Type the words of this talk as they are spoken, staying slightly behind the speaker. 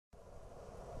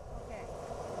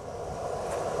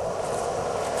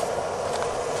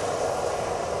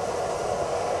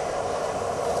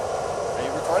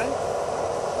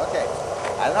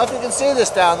don't know if you can see this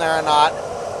down there or not,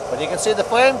 but you can see the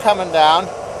flame coming down.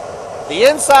 The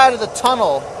inside of the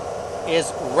tunnel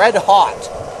is red hot.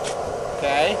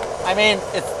 Okay? I mean,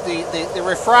 it's the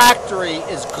refractory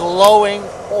is glowing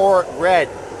or red.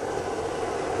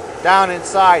 Down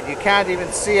inside, you can't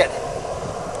even see it.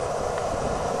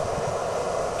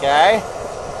 Okay?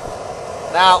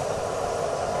 Now,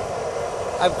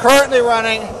 I'm currently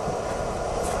running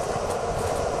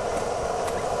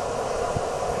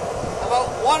about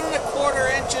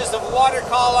 1¼ inches of water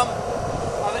column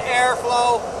of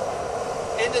airflow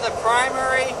into the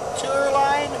primary tour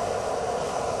line.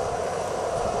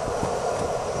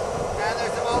 And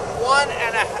there's about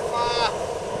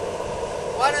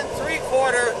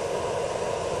 1¾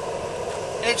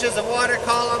 inches of water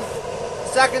column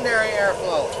secondary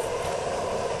airflow.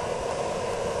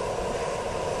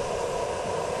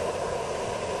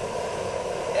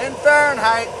 In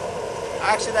Fahrenheit,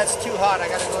 actually that's too hot, I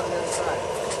gotta go to the other side.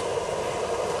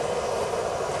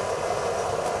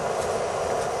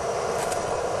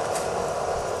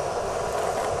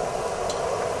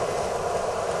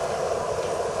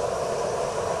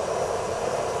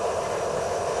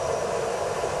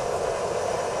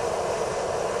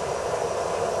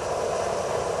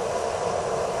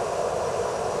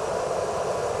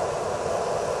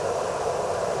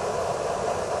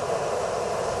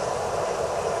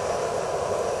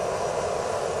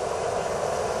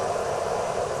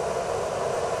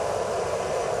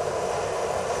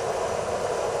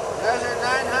 Measure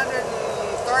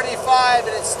 935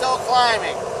 and it's still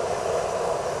climbing.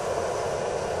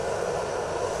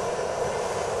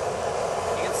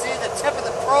 You can see the tip of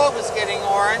the probe is getting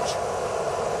orange.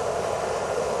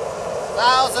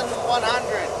 1,100.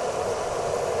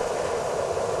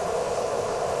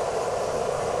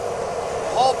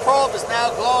 The whole probe is now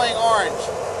glowing orange.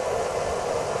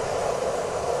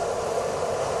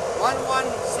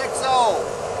 1160.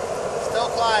 Still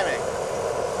climbing.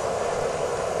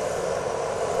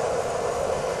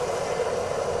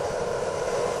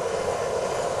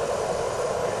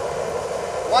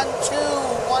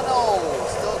 1210,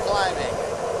 still climbing.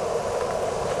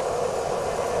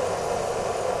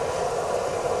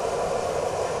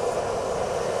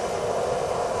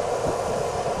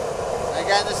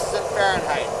 Again, this is in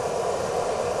Fahrenheit.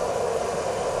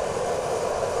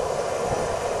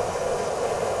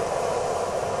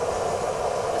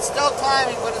 It's still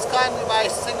climbing, but it's climbing by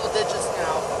single digits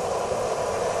now.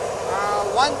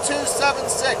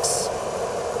 1276.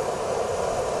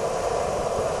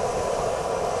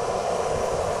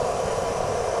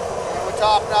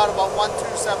 Topping out about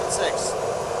 1276.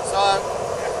 So,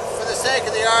 for the sake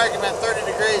of the argument, 30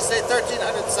 degrees, say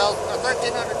 1300 Celsius,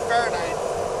 1300 Fahrenheit.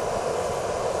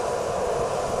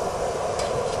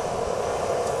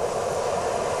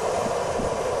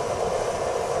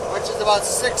 Which is about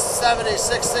 670,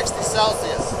 660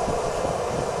 Celsius.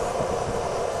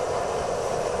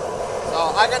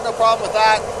 So, I got no problem with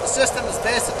that. The system is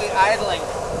basically idling.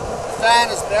 The fan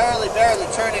is barely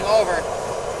turning over.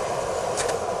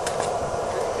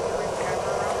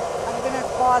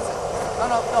 Closet.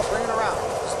 No, bring it around.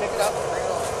 Just pick it up and bring it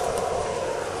over.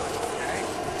 Okay.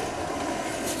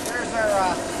 Here's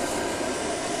our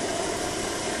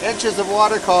inches of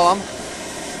water column.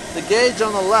 The gauge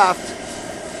on the left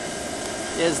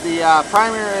is the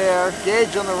primary air.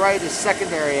 Gauge on the right is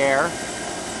secondary air.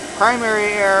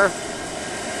 Primary air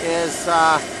is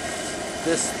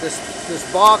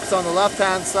this box on the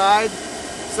left-hand side.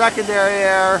 Secondary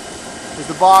air is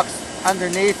the box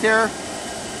underneath here.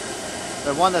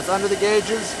 The one that's under the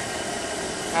gauges,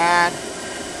 and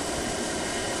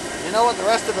you know what the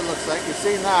rest of it looks like. You've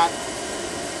seen that.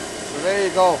 So there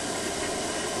you go.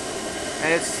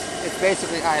 And it's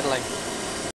basically idling.